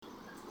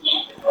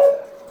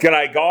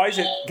G'day guys,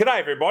 g'day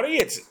everybody,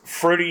 it's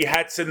Fruity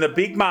Hats and the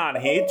Big Man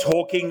here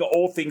talking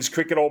all things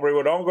cricket Albury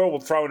Wodonga. We'll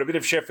throw in a bit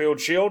of Sheffield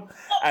Shield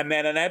and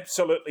then an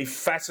absolutely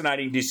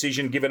fascinating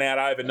decision given out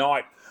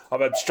overnight of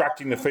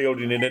obstructing the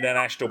field in an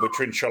international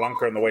between Sri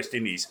Lanka and the West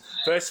Indies.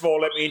 First of all,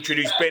 let me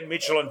introduce Ben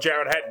Mitchell and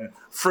Jared Hatton.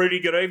 Fruity,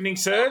 good evening,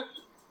 sir.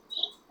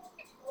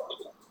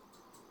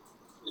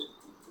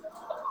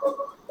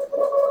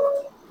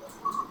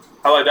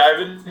 Hello,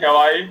 David. How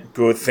are you?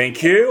 Good,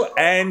 thank you.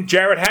 And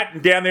Jared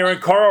Hatton down there in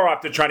Corowa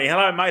after training.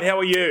 Hello, mate. How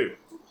are you?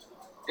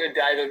 Good,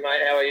 David,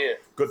 mate. How are you?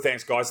 Good,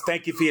 thanks, guys.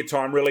 Thank you for your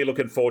time. Really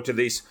looking forward to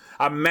this.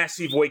 A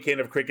massive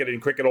weekend of cricket in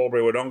Cricket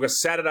Albury Wodonga.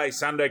 Saturday,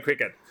 Sunday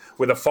cricket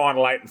with a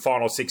final 8 and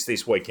final 6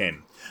 this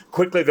weekend.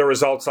 Quickly, the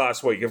results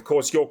last week. Of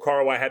course, your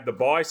Corowa had the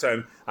bye,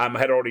 so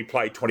had already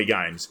played 20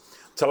 games.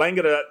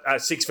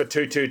 Tallangatta 6 for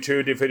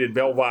 222 defeated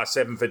Belvoir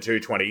 7 for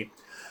 220.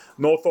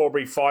 North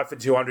Albury 5 for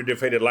 200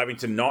 defeated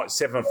Lavington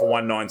 7 for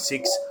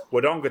 196.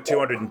 Wodonga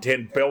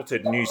 210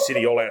 belted New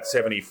City all out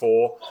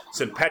 74.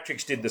 St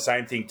Patrick's did the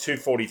same thing,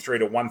 243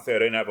 to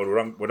 113 over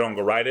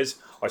Wodonga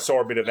Raiders. I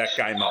saw a bit of that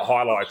game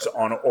highlights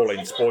on All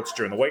In Sports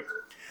during the week.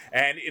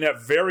 And in a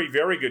very,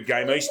 very good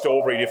game, East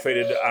Albury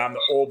defeated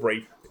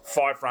Albury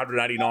 5 for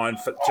 189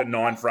 to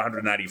 9 for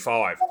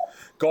 185.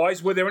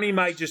 Guys, were there any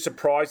major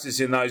surprises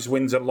in those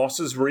wins and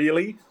losses,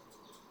 really?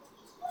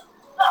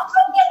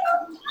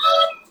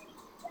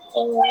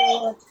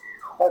 I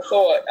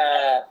thought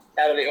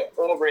out of the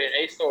Albury and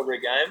East Albury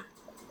game,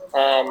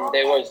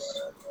 it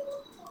was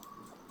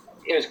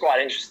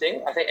quite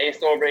interesting. I think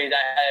East Albury, they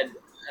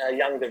had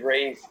young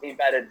DeVries. He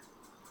batted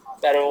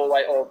all the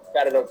way, or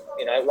batted,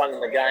 won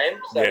the game.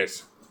 So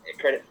yes,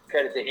 credit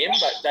to him.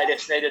 But they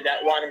just needed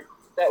that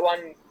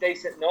one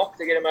decent knock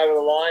to get him over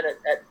the line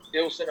at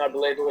Bilson, I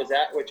believe it was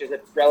at, which is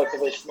a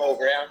relatively small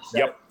ground. So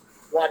yep.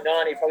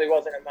 190 probably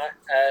wasn't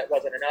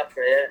enough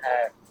for it.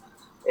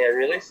 Yeah,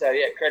 really. So,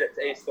 credit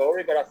to East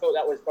Albury. But I thought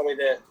that was probably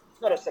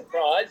not a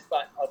surprise,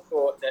 but I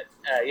thought that,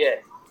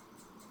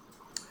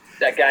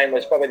 that game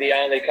was probably the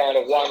only kind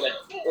of one that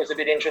was a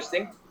bit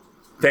interesting.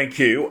 Thank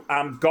you.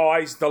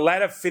 Guys, the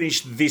ladder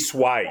finished this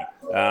way,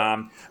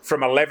 from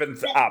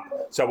 11th up.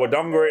 So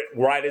Wodonga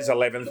Raiders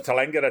 11th,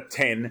 Tallangatta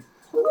 10,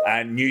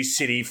 and New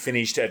City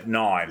finished at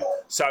 9.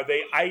 So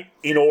the 8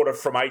 in order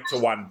from 8 to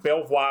 1.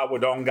 Belvoir,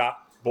 Wodonga,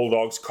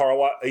 Bulldogs,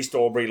 Corowa, East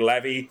Albury,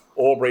 Lavie,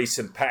 Albury,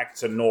 St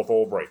Pax and North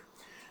Albury.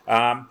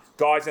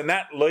 Guys, and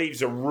that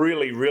leaves a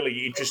really,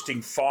 really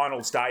interesting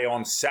finals day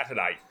on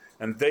Saturday.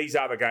 And these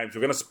are the games.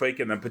 We're going to speak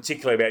in them,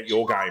 particularly about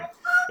your game.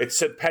 It's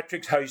St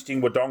Patrick's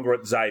hosting Wodonga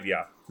at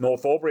Xavier.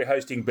 North Albury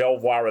hosting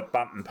Belvoir at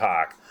Bunton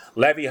Park.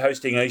 Lavie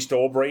hosting East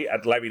Albury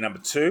at Lavie number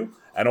 2.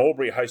 And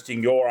Albury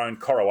hosting your own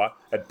Corowa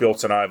at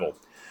Bilson Oval.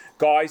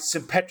 Guys,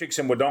 St Patrick's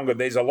and Wodonga,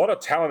 there's a lot of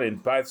talent in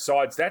both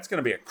sides. That's going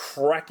to be a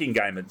cracking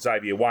game at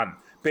Xavier 1.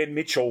 Ben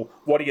Mitchell,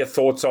 what are your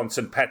thoughts on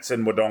St Pat's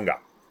and Wodonga?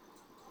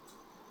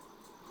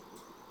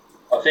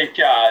 I think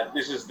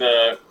this is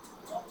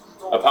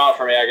apart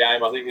from our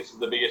game, I think this is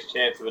the biggest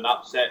chance of an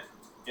upset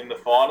in the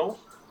finals.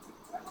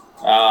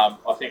 I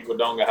think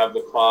Wodonga have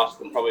the class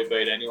to probably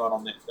beat anyone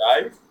on this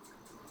day.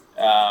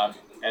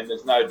 And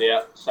there's no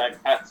doubt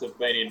St Pat's have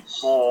been in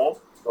form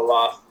the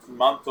last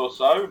month or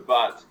so.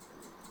 But,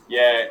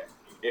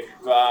 if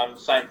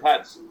St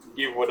Pat's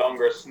give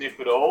Wodonga a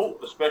sniff at all,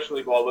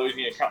 especially by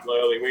losing a couple of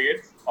early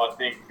wickets, I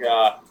think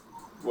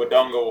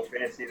Wodonga will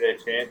fancy their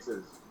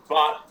chances.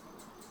 But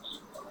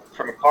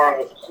from a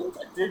Corowa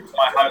perspective,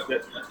 I hope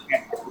that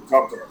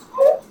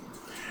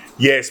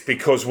yes,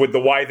 because with the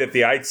way that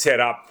the 8 set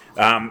up,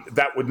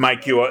 that would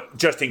make you,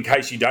 just in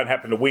case you don't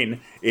happen to win,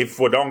 if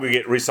Wodonga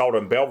get resold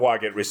and Belvoir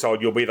get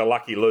resold, you'll be the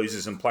lucky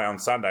losers and play on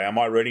Sunday. Am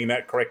I reading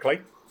that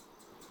correctly?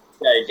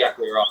 Yeah,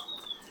 exactly right.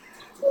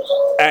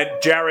 And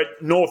Jared,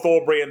 North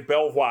Albury and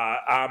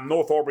Belvoir.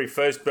 North Albury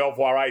first,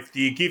 Belvoir 8th.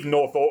 Do you give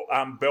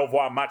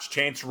Belvoir much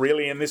chance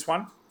really in this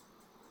one?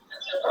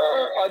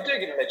 I do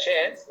give them a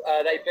chance.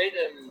 They beat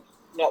them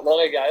not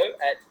long ago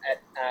at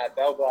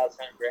Belvoir's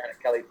home ground at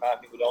Kelly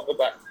Park in Wodonga.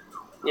 But,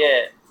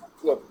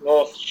 look,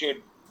 North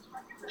should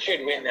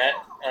win that,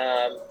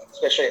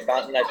 especially at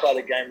Bunton. They play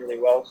the game really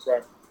well.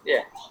 So,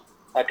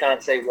 I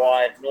can't see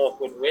why North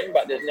wouldn't win,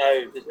 but there's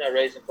no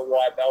reason for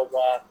why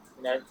Belvoir,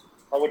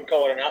 I wouldn't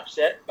call it an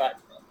upset, but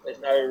there's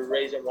no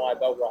reason why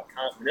Belvoir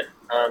can't win it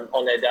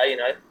on their day,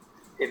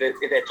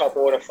 If they're top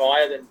order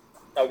fire, then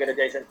they'll get a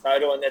decent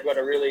total, and they've got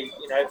a really,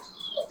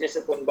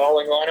 disciplined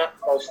bowling lineup.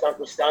 Bowl stump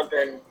to stump,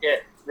 and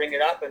ring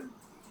it up, and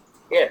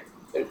it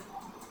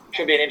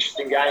should be an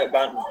interesting game at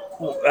Bunton.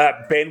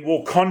 Ben,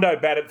 will Condo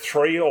bat at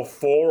 3 or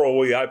 4, or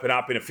will you open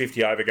up in a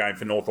 50-over game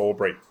for North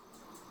Albury?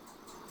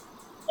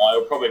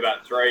 He'll probably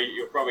bat 3.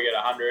 You'll probably get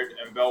 100,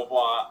 and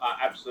Belvoir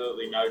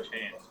absolutely no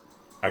chance.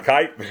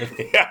 Okay,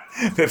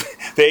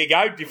 there you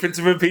go. Difference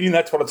of opinion.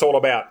 That's what it's all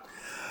about.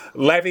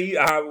 Lavie,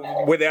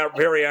 with our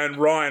very own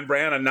Ryan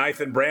Brown and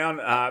Nathan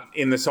Brown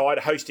in the side,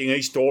 hosting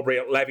East Albury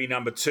at Lavie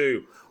number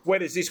 2. Where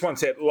does this one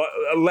set?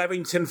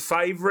 Lavington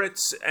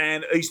favourites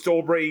and East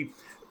Albury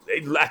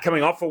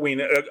coming off a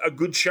win, a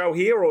good show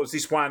here, or is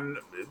this one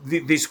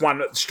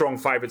strong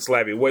favourites,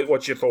 Lavy?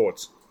 What's your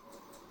thoughts?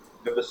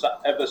 Have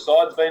the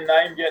sides been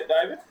named yet,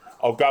 David?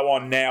 I'll go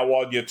on now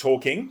while you're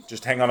talking.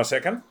 Just hang on a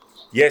second.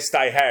 Yes,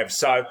 they have.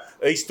 So,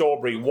 East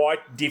Albury,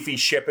 White, Diffie,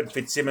 Shepherd,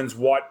 Fitzsimmons,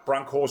 White,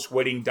 Brunkhorst,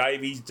 Wedding,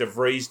 Davies,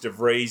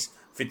 DeVries,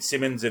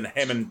 Fitzsimmons and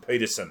Hammond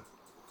Peterson.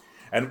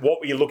 And what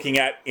were you looking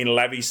at in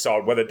Lavy's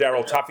side? Whether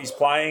Daryl Tuffy's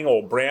playing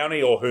or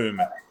Brownie or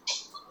whom?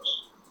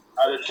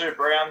 Are the two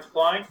Browns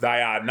playing?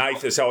 They are,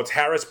 Nathan. So it's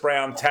Harris,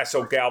 Brown,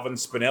 Tassel, Galvin,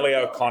 Spinelli,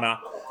 O'Connor,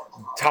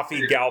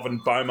 Tuffy, Galvin,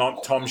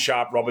 Beaumont, Tom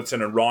Sharp,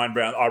 Robertson and Ryan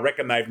Brown. I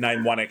reckon they've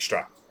named one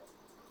extra.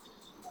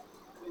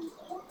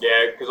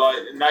 Yeah, because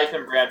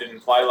Nathan Brown didn't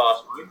play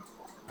last week.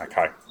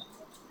 Okay.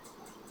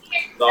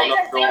 So I'm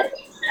not sure.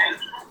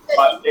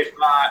 But if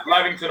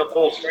Lavington are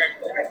full strength,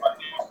 I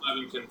think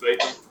Lavington beat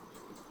them.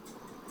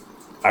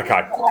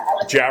 Okay.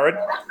 Jared,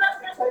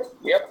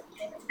 Yep,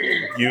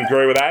 you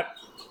agree with that?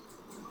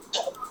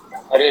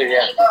 I do.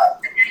 Yeah.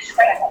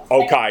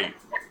 Okay.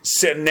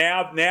 So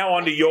now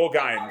on to your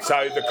game.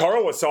 So the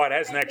Corowa side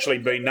hasn't actually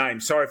been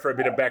named. Sorry for a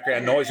bit of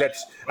background noise.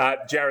 That's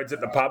Jared's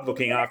at the pub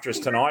looking after us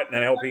tonight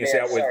and helping us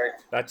out with. Sorry.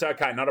 That's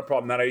okay, not a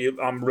problem.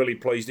 I'm really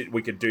pleased that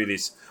we could do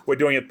this. We're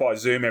doing it by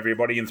Zoom,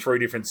 everybody, in 3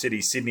 different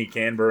cities: Sydney,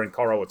 Canberra, and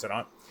Corowa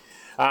tonight.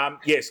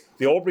 Yes,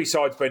 the Albury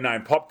side's been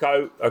named: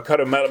 Popco,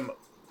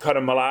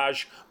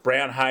 Cotamalage,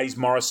 Brown, Hayes,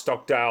 Morris,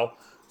 Stockdale,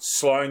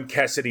 Sloan,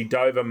 Cassidy,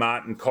 Dover,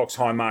 Martin, Cox,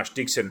 Hindmarsh,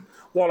 Dixon.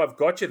 While I've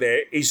got you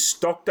there, is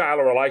Stockdale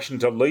a relation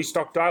to Lee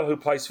Stockdale, who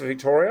plays for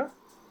Victoria?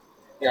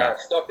 Yeah,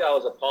 Stockdale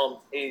was a Pom.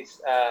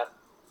 He's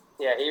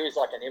he was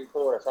like an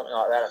import or something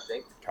like that, I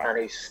think, and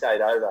he stayed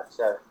over.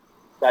 So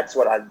that's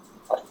what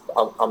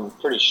I'm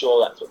pretty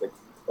sure that's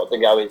what the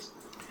go is.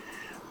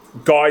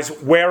 Guys,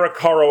 where are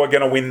Corowa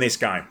going to win this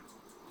game?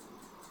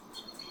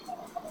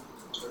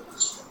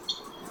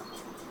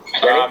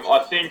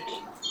 I think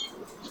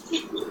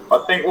the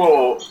thing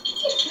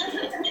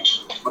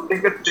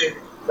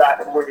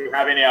that we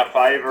have in our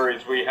favour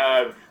is we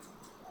have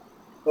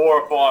 4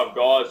 or 5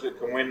 guys that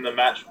can win the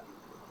match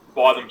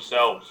by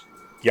themselves.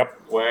 Yep.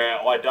 Where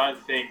I don't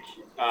think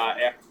our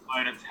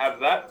opponents have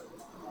that.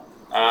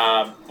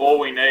 All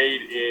we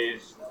need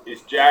is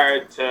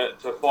Jared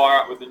to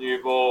fire up with the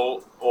new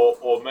ball,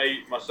 or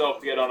myself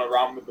to get on a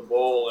run with the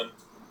ball, and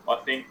I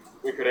think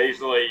we could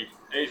easily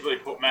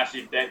put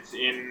massive dents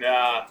in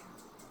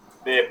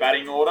their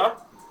batting order.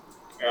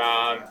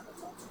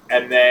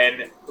 And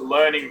then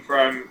learning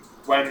from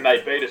when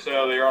they beat us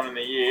earlier on in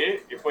the year,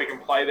 if we can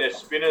play their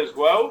spinners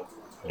well,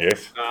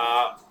 yes,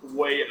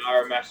 we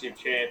are a massive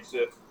chance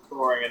of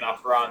scoring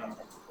enough runs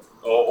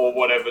or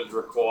whatever's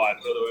required,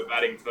 whether we're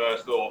batting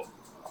first or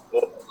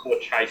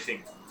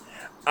chasing.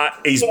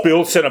 Is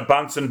Bilson a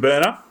Bunsen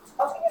burner?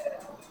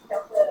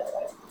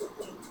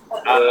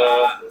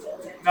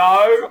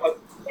 No.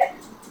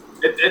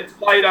 It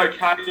played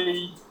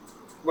okay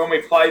when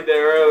we played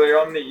there earlier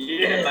on in the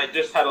year, and they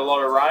just had a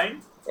lot of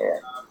rain. Yeah.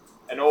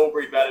 And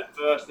Albury batted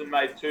first and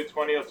made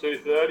 220 or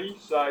 230.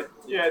 So,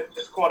 yeah,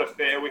 it's quite a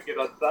fair wicket,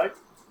 I'd say.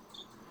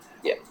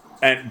 Yeah.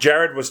 And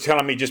Jared was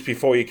telling me just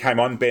before you came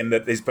on, Ben,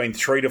 that there's been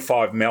 3 to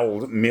 5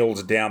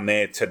 mils down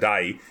there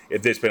today.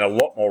 There's been a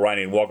lot more rain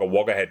in Wagga.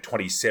 Wagga had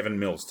 27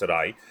 mils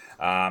today.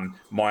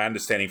 My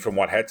understanding from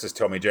what Hats has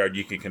told me, Jared,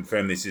 you can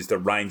confirm this, is the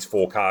rain's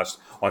forecast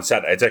on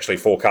Saturday. It's actually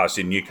forecast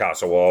in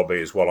Newcastle, where I'll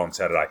be as well on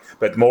Saturday.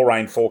 But more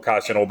rain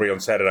forecast in Albury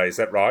on Saturday. Is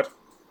that right?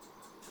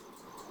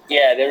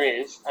 Yeah, there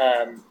is.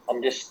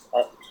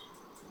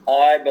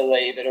 I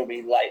believe it'll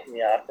be late in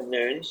the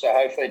afternoon, so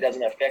hopefully it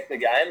doesn't affect the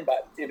game.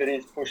 But if it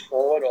is pushed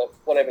forward or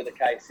whatever the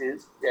case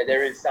is, yeah,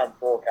 there is some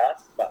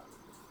forecast, but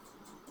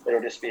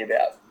it'll just be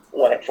about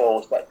when it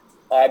falls. But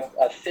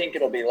I think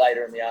it'll be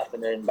later in the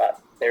afternoon,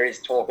 but there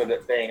is talk of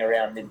it being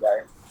around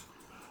midday.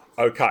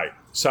 Okay,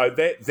 so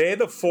they're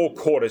the 4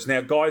 quarters.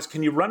 Now, guys,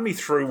 can you run me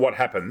through what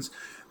happens?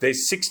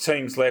 There's 6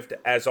 teams left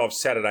as of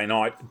Saturday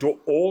night. Do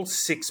all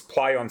 6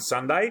 play on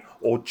Sunday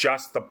or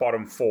just the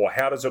bottom 4?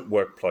 How does it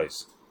work,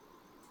 please?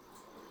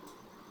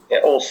 Yeah,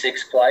 all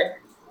 6 play.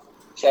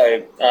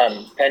 So,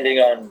 depending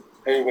on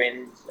who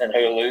wins and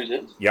who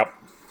loses. Yep.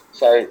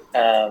 So,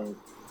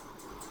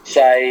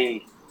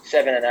 say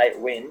 7 and 8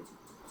 win.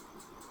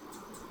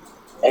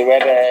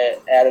 Whoever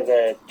out of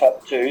the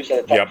top 2,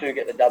 so the top 2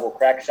 get the double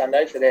crack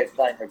Sunday, so they're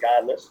playing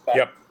regardless.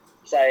 But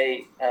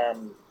say,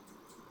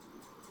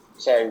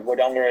 so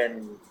Wodonga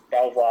and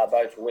Belvoir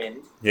both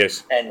win.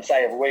 Yes. And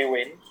say if we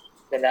win,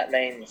 then that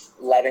means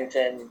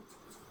Lavington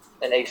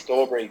and East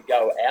Albury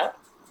go out.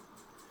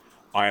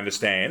 I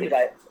understand.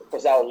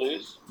 Because they'll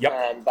lose.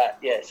 Yep. But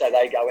yeah, so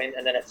they go in,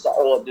 and then it's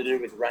all to do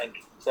with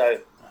rank. So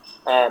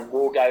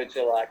we'll go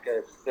to like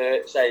a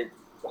third, say,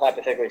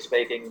 hypothetically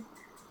speaking,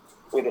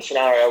 with the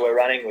scenario we're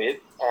running with,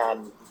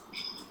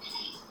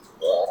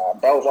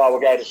 Belvoir will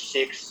go to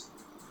 6,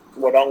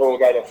 Wodonga will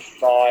go to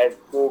 5,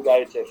 we'll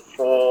go to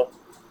 4.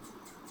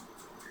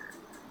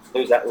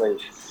 Who's that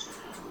leave?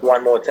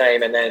 One more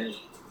team, and then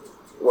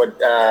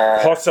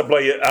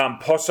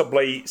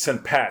possibly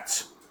St.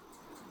 Pat's.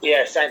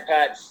 Yeah, St.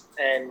 Pat's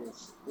and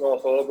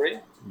North Albury.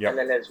 Yep. And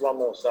then there's one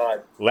more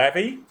side.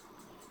 Lavy?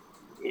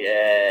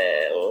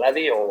 Yeah,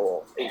 Lavy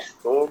or East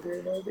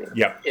Albury, maybe.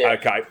 Yep. Yeah.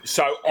 Okay.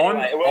 So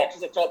Anyway, it works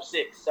as a top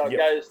 6. So Yep. it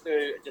goes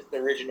through just the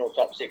original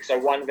top 6. So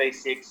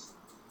 1v6,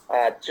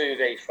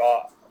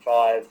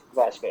 2v5,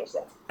 vice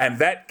versa. and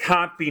that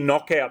can't be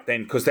knockout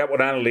then, because that would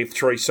only leave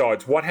 3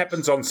 sides. What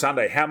happens on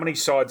Sunday? How many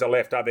sides are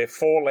left? Are there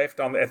 4 left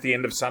at the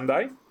end of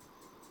Sunday?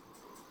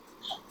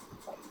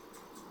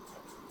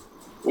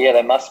 Yeah,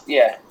 there must be.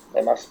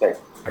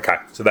 Okay,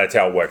 so that's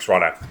how it works,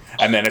 right?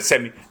 And then a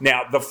semi.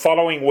 Now, the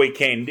following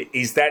weekend,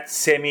 is that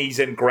semis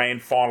and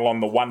grand final on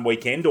the one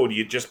weekend, or do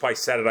you just play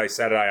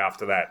Saturday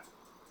after that?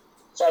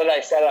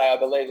 Saturday, I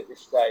believe, at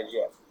this stage,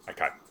 yeah.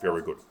 Okay,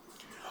 very good.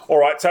 All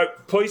right, so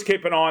please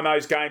keep an eye on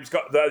those games.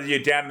 You're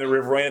down in the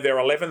Riverina. They're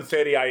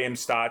 11:30am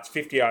starts,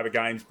 50 over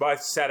games,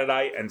 both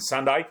Saturday and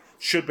Sunday.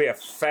 Should be a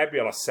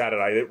fabulous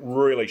Saturday. It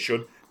really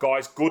should.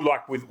 Guys, good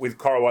luck with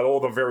Corowa. All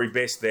the very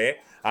best there.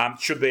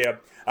 Should be a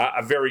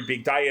very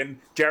big day. And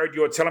Jared,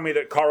 you were telling me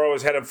that Corowa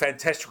has had a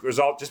fantastic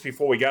result just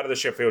before we go to the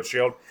Sheffield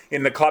Shield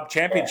in the club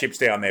championships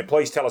down there.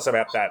 Please tell us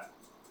about that.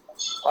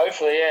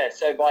 Hopefully, yeah.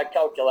 So by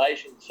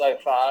calculation, so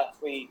far,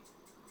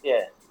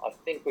 I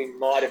think we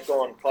might have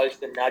gone close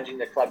to nudging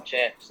the club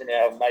champs in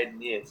our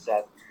maiden year.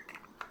 So,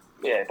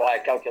 yeah, by a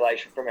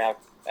calculation from our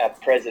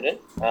president,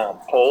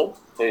 Paul,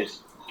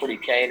 who's pretty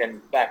keen, and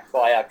backed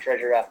by our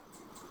treasurer,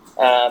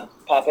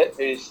 Puppet,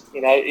 who's,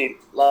 he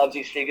loves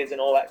his figures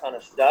and all that kind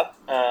of stuff.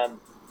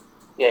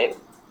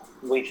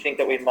 We think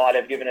that we might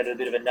have given it a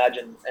bit of a nudge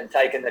and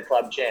taken the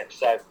club champs.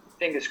 So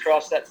fingers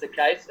crossed that's the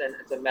case, and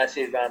it's a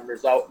massive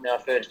result in our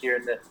first year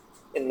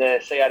in the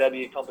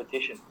CRW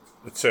competition.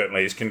 It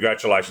certainly is.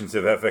 Congratulations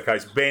if that's the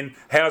case. Ben,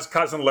 how's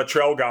cousin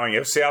Latrell going?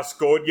 Have South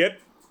scored yet?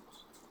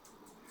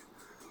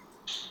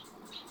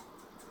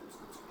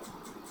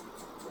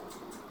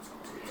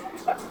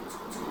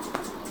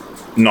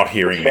 Not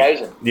hearing He's me.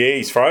 frozen. Yeah,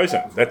 he's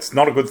frozen. That's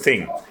not a good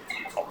thing.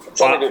 It's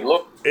not a good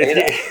look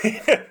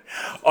either.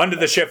 Onto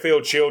the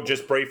Sheffield Shield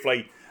just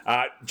briefly.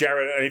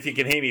 Jared, and if you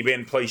can hear me,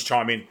 Ben, please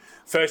chime in.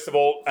 First of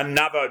all, a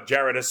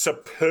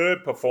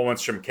superb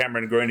performance from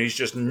Cameron Green, who's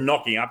just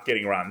knocking up,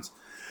 getting runs.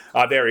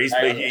 There he is.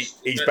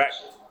 He's back.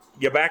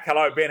 You're back.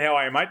 Hello, Ben. How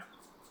are you, mate?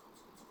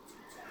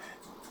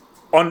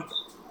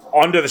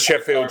 Onto the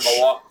Sheffield. Sorry,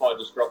 my Wi-Fi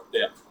just dropped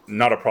down.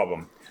 Not a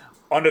problem.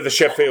 Onto the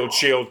Sheffield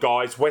Shield,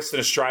 guys. Western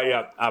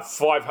Australia, 5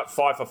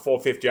 for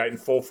 458 and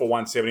 4 for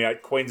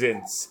 178.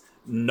 Queensland's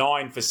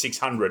 9 for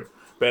 600.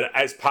 But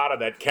as part of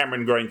that,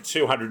 Cameron Green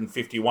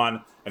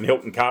 251 and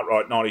Hilton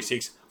Cartwright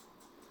 96.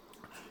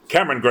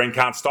 Cameron Green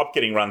can't stop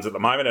getting runs at the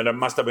moment, and it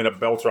must have been a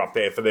belter up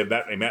there for them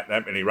that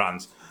many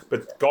runs.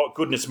 But God,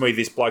 goodness me,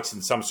 this bloke's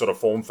in some sort of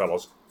form,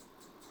 fellas.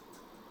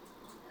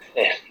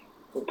 Yeah,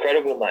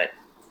 incredible, mate.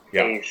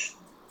 Yeah. He's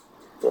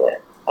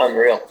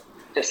unreal.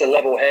 Just a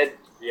level head.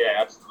 Yeah,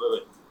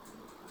 absolutely.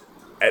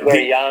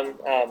 Very young.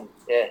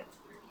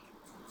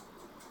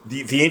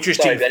 The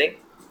interesting. Sorry, Benny.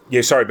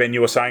 Yeah, sorry, Ben.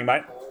 You were saying,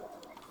 mate.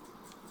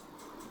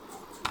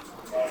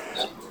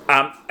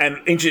 And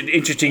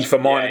interesting for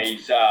mine. Yeah,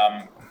 he's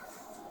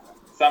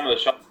some of the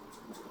shots.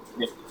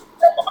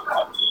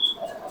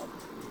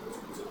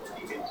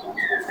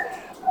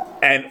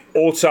 And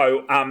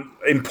also,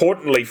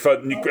 importantly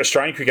for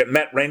Australian cricket,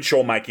 Matt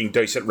Renshaw making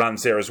decent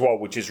runs there as well,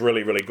 which is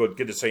really, really good.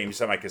 Good to see him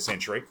make a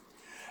century.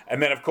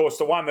 And then, of course,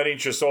 the one that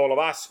interests all of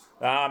us,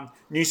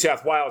 New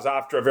South Wales,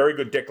 after a very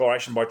good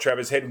declaration by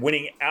Travis Head,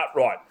 winning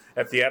outright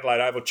at the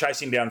Adelaide Oval,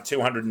 chasing down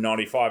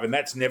 295, and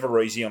that's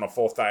never easy on a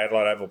fourth-day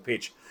Adelaide Oval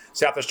pitch.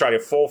 South Australia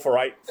 4 for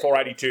 8,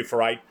 482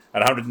 for 8,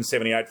 and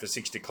 178 for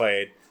 6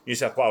 declared. New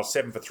South Wales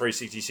 7 for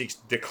 366,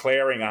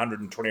 declaring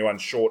 121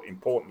 short,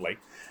 importantly.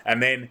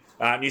 And then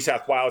New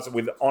South Wales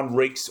with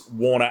Enriques,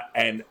 Warner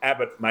and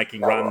Abbott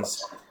making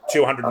runs,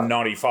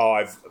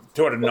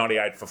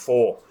 298 for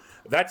 4.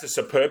 That's a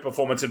superb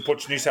performance and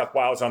puts New South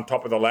Wales on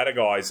top of the ladder,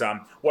 guys.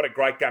 What a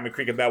great game of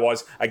cricket that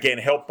was. Again,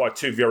 helped by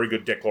 2 very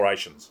good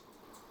declarations.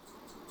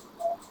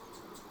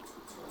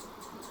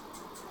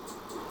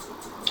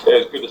 Yeah, it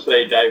was good to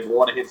see Dave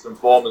Warner hit some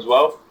form as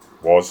well.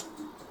 Was.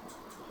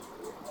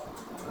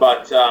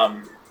 But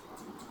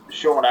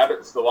Sean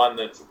Abbott's the one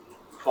that's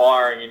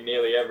firing in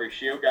nearly every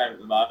Shield game at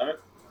the moment.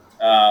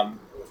 I'm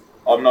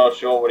not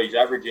sure what he's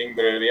averaging,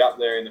 but it'll be up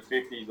there in the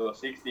 50s or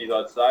 60s,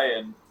 I'd say,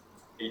 and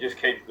he just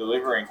keeps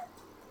delivering.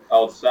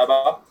 Old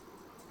Sabah.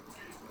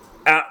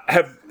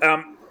 Have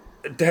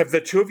the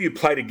two of you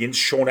played against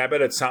Sean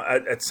Abbott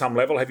at some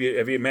level? Have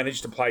you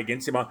managed to play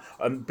against him?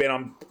 Ben,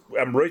 I'm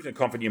reasonably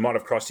confident you might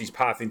have crossed his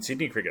path in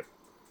Sydney cricket.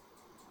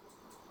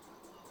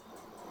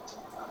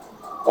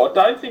 I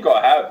don't think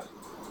I have.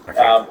 Okay.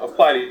 I've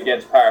played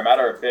against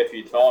Parramatta a fair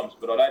few times,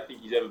 but I don't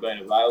think he's ever been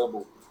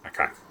available.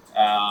 Okay.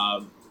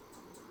 I'm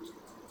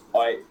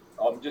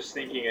just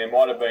thinking there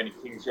might have been a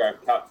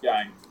Kingsgrove Cup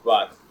game,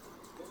 but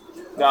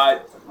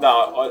no,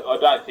 I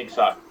don't think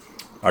so.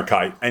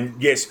 Okay,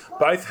 and yes,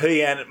 both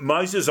he and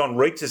Moses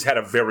Enriques has had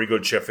a very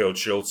good Sheffield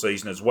Shield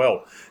season as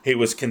well. He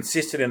was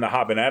consistent in the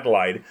hub in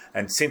Adelaide,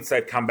 and since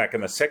they've come back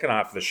in the second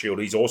half of the Shield,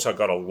 he's also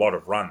got a lot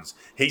of runs.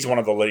 He's one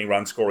of the leading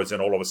run scorers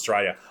in all of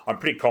Australia. I'm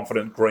pretty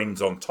confident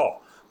Green's on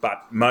top,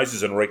 but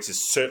Moses Enriques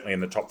is certainly in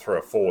the top 3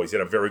 or 4. He's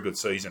had a very good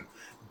season.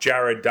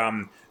 Jared,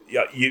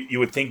 you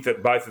would think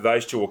that both of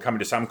those two will come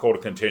into some sort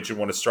of contention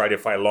when Australia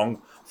play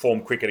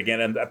long-form cricket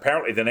again. And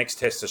apparently the next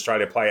Test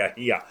Australia play are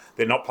here.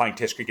 They're not playing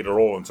Test cricket at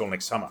all until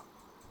next summer.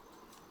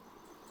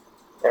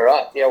 All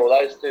right. Yeah, well,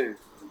 those two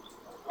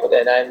put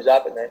their names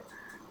up, and their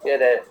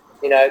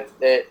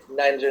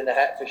names are in the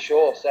hat for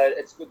sure. So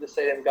it's good to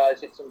see them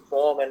guys hit some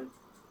form, and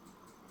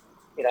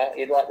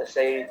you'd like to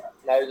see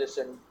Moses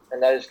and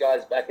those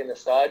guys back in the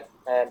side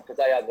because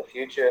they are the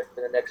future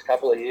for the next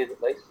couple of years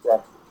at least.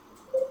 So,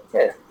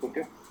 yeah,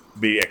 good.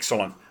 Be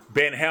excellent.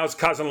 Ben, how's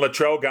cousin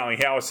Latrell going?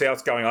 How are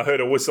Souths going? I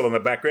heard a whistle in the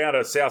background.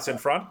 Are Souths in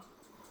front?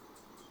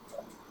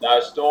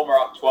 No, Storm are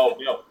up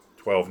 12-0.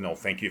 12-0.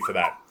 Thank you for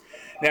that.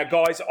 Now,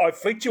 guys, I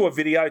flicked you a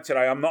video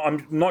today.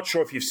 I'm not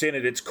sure if you've seen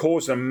it. It's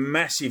caused a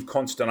massive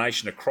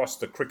consternation across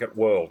the cricket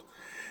world.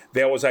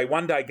 There was a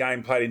one-day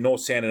game played in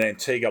North Sound and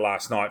Antigua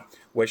last night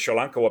where Sri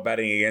Lanka were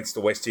batting against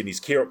the West Indies.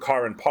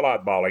 Kieran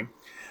Pollard bowling.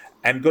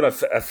 And Guna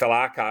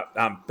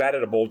Thalaka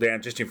batted a ball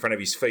down just in front of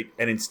his feet,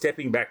 and in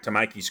stepping back to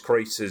make his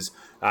creases,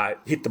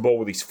 hit the ball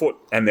with his foot,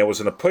 and there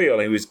was an appeal,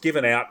 and he was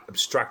given out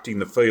obstructing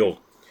the field.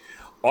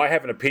 I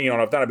have an opinion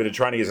on. I've done a bit of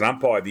training as an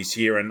umpire this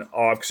year, and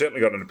I've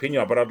certainly got an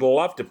opinion on, but I'd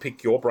love to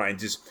pick your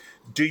brains.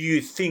 Do you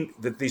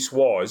think that this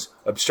was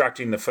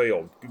obstructing the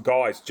field?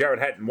 Guys, Jared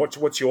Hatton,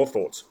 what's your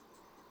thoughts?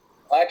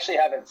 I actually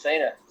haven't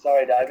seen it.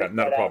 Sorry, David. Okay,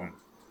 not a problem.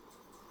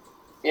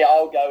 Yeah,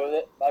 I'll go with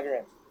it. Bugger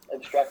him.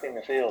 Obstructing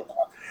the field.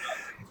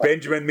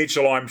 Benjamin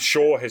Mitchell, I'm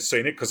sure, has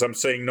seen it because I'm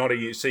seeing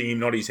him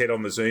nod his head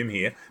on the Zoom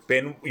here.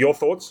 Ben, your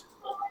thoughts?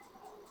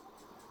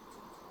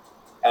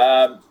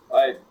 I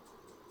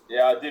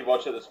did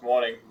watch it this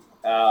morning.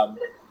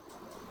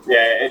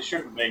 It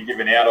shouldn't have been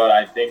given out,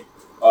 I don't think.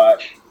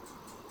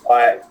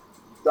 I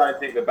don't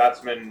think the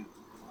batsman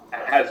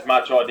has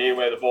much idea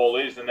where the ball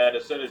is, and then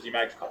as soon as he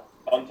makes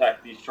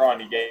contact, he's trying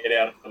to get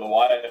out of the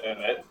way of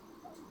it.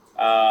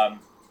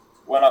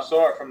 When I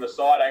saw it from the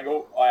side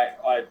angle,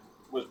 I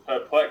was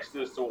perplexed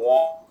as to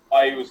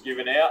why he was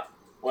given out.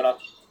 When I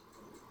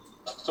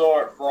saw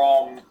it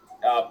from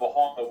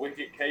behind the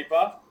wicket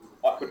keeper,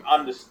 I could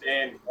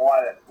understand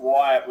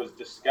why it was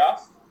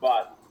discussed,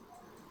 but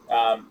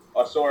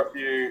I saw a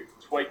few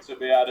tweets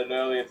about it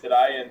earlier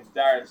today, and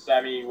Darren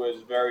Sammy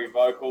was very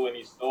vocal in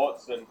his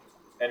thoughts, and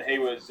he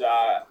was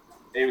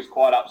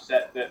quite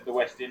upset that the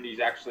West Indies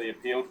actually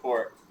appealed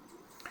for it.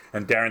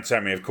 And Darren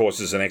Sammy, of course,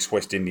 is an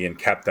ex-West Indian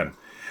captain.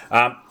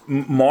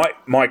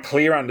 My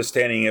clear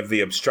understanding of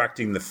the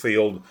obstructing the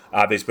field,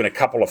 there's been a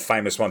couple of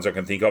famous ones I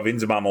can think of.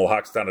 Inzamam ul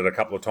Haq's done it a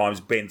couple of times.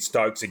 Ben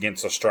Stokes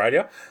against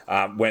Australia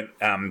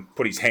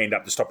put his hand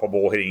up to stop a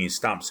ball hitting his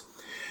stumps.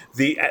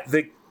 The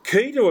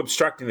key to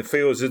obstructing the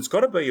field is it's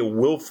got to be a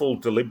willful,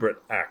 deliberate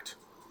act.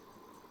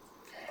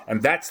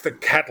 And that's the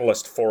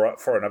catalyst for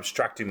an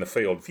obstructing the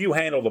field. If you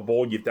handle the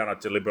ball, you've done it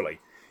deliberately.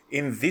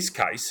 In this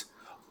case,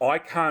 I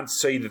can't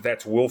see that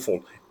that's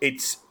willful.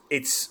 It's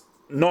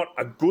not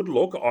a good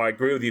look. I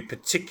agree with you,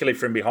 particularly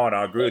from behind.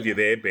 I agree with you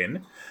there,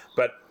 Ben.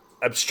 But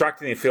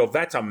obstructing the field,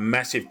 that's a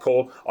massive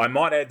call. I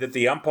might add that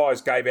the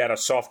umpires gave out a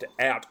soft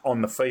out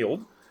on the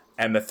field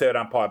and the third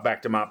umpire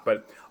backed him up.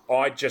 But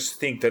I just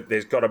think that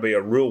there's got to be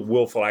a real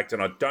willful act,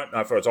 and I don't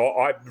know if it was.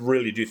 I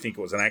really do think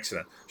it was an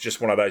accident. It's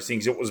just one of those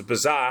things. It was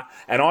bizarre,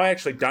 and I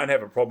actually don't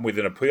have a problem with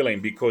an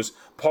appealing because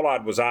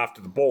Pollard was after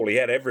the ball. He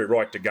had every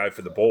right to go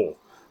for the ball,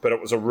 but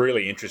it was a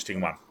really interesting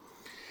one.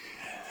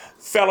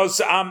 Fellas,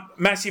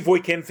 massive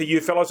weekend for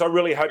you, fellas. I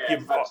really hope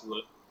you've...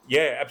 Absolutely.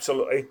 Yeah,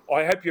 absolutely.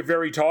 I hope you're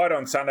very tired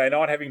on Sunday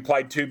night, having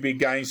played 2 big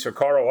games for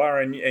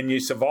Corowa, and you're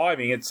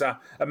surviving. It's a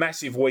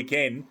massive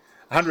weekend.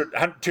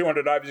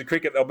 200 overs of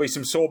cricket. There'll be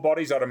some sore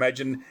bodies, I'd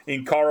imagine,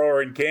 in Corowa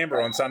or in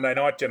Canberra on Sunday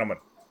night, gentlemen.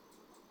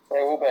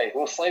 There will be.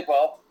 We'll sleep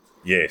well.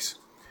 Yes.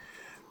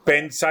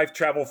 Ben, safe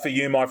travel for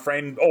you, my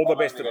friend. All the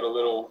best. Got a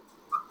little...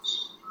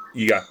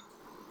 You go.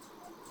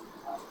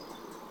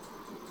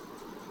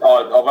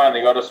 I've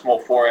only got a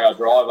small 4-hour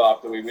drive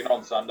after we win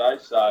on Sunday,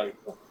 so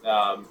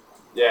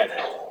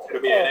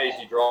it'll be an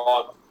easy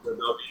drive.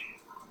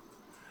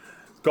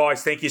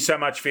 Guys, thank you so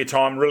much for your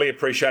time. Really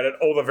appreciate it.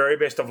 All the very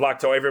best of luck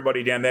to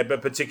everybody down there,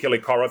 but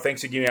particularly Cora.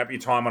 Thanks for giving up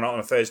your time on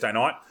a Thursday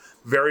night.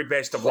 Very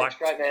best of luck.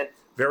 Great, man.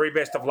 Very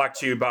best of luck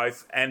to you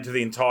both and to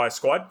the entire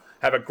squad.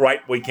 Have a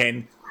great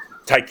weekend.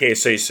 Take care.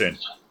 See you soon.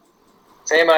 See you, mate.